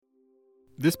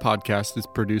This podcast is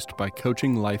produced by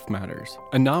Coaching Life Matters,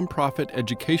 a nonprofit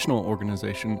educational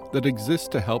organization that exists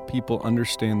to help people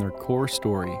understand their core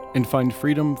story and find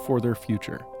freedom for their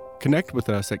future. Connect with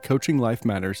us at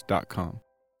coachinglifematters.com.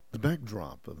 The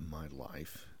backdrop of my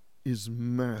life is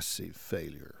massive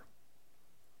failure.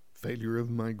 Failure of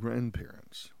my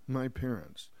grandparents, my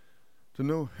parents, to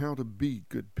know how to be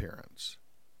good parents.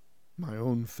 My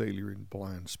own failure in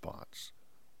blind spots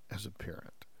as a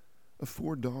parent of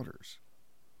 4 daughters.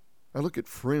 I look at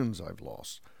friends I've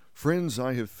lost, friends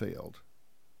I have failed,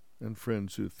 and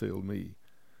friends who have failed me.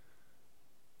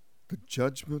 The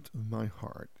judgment of my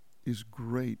heart is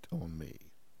great on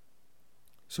me.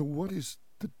 So what is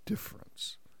the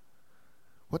difference?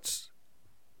 What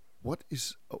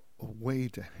is a way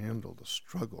to handle the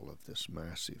struggle of this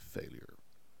massive failure?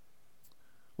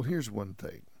 Well, here's one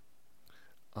thing.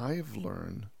 I have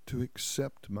learned to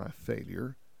accept my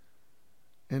failure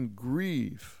and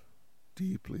grieve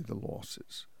deeply the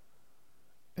losses.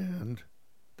 And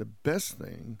the best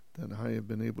thing that I have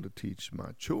been able to teach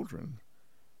my children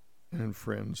and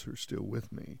friends who are still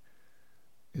with me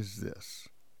is this.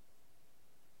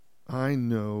 I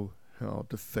know how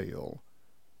to fail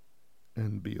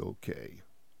and be okay.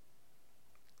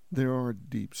 There are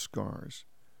deep scars,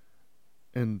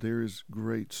 and there is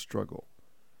great struggle.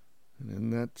 And in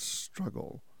that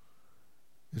struggle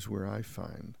is where I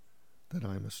find that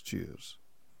I must choose.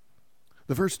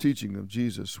 The first teaching of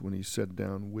Jesus when he sat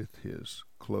down with his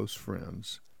close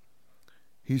friends,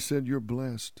 he said, you're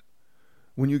blessed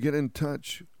when you get in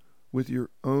touch with your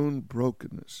own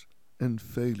brokenness and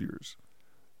failures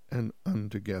and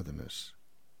untogetherness.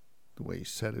 The way he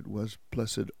said it was,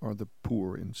 blessed are the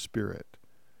poor in spirit.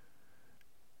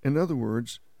 In other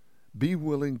words, be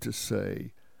willing to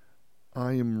say,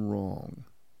 I am wrong.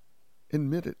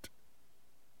 Admit it.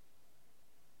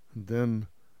 And then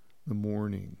the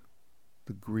mourning,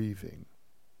 the grieving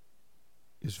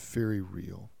is very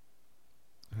real.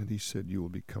 And he said, you will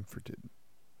be comforted.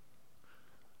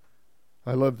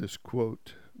 I love this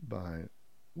quote by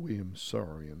William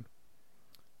Saurian.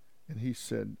 And he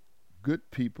said, good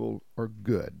people are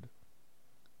good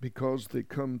because they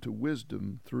come to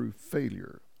wisdom through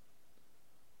failure.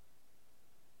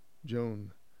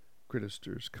 Joan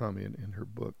Chittister's comment in her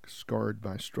book, Scarred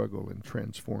by Struggle and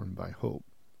Transformed by Hope,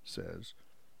 says,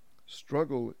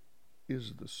 struggle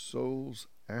is the soul's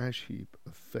ash heap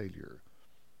of failure,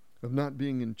 of not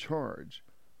being in charge,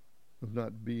 of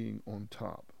not being on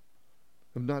top,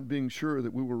 of not being sure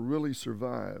that we will really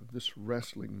survive this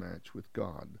wrestling match with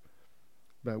God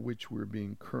by which we're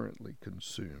being currently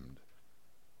consumed.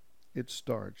 It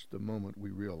starts the moment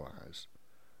we realize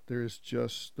there is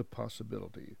just the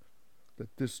possibility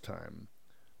that this time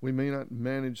we may not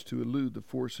manage to elude the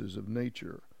forces of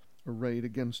nature arrayed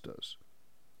against us.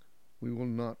 We will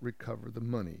not recover the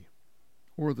money,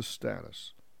 or the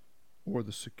status, or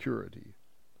the security,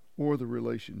 or the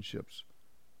relationships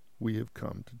we have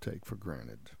come to take for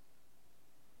granted.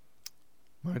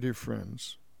 My dear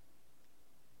friends,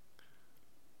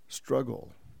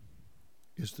 struggle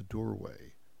is the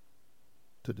doorway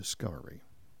to discovery.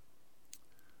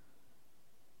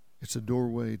 It's a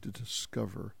doorway to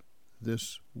discover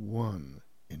this one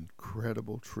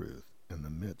incredible truth in the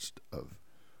midst of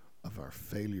our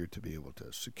failure to be able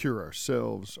to secure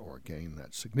ourselves or gain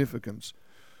that significance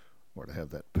or to have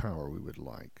that power we would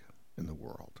like in the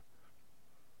world.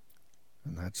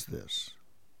 And that's this.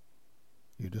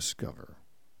 You discover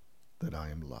that I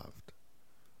am loved.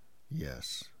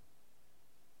 Yes,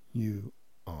 you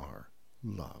are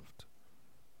loved.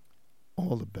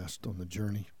 All the best on the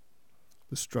journey.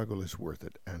 The struggle is worth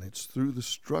it, and it's through the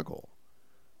struggle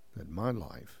that my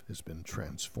life has been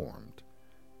transformed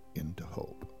into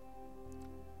hope.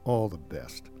 All the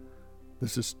best.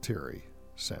 This is Terry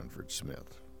Sanford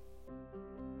Smith.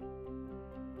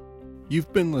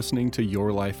 You've been listening to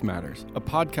Your Life Matters, a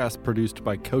podcast produced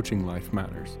by Coaching Life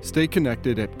Matters. Stay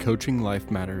connected at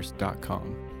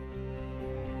coachinglifematters.com.